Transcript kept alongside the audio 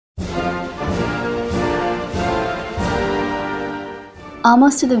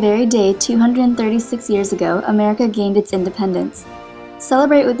Almost to the very day 236 years ago, America gained its independence.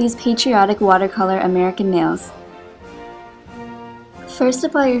 Celebrate with these patriotic watercolor American nails. First,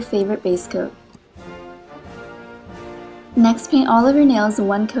 apply your favorite base coat. Next, paint all of your nails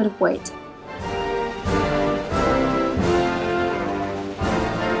one coat of white.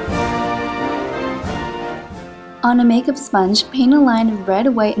 On a makeup sponge, paint a line of red,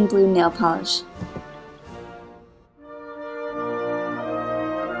 white, and blue nail polish.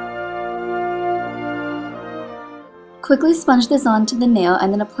 Quickly sponge this onto the nail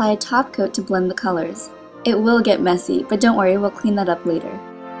and then apply a top coat to blend the colors. It will get messy, but don't worry, we'll clean that up later.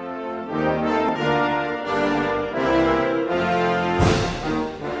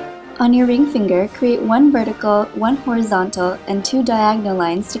 On your ring finger, create one vertical, one horizontal, and two diagonal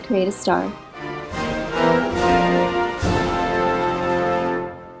lines to create a star.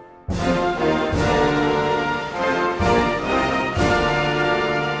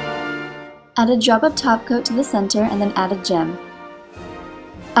 Add a drop-up top coat to the center and then add a gem.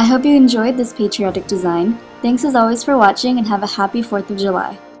 I hope you enjoyed this patriotic design. Thanks as always for watching and have a happy 4th of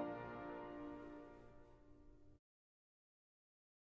July.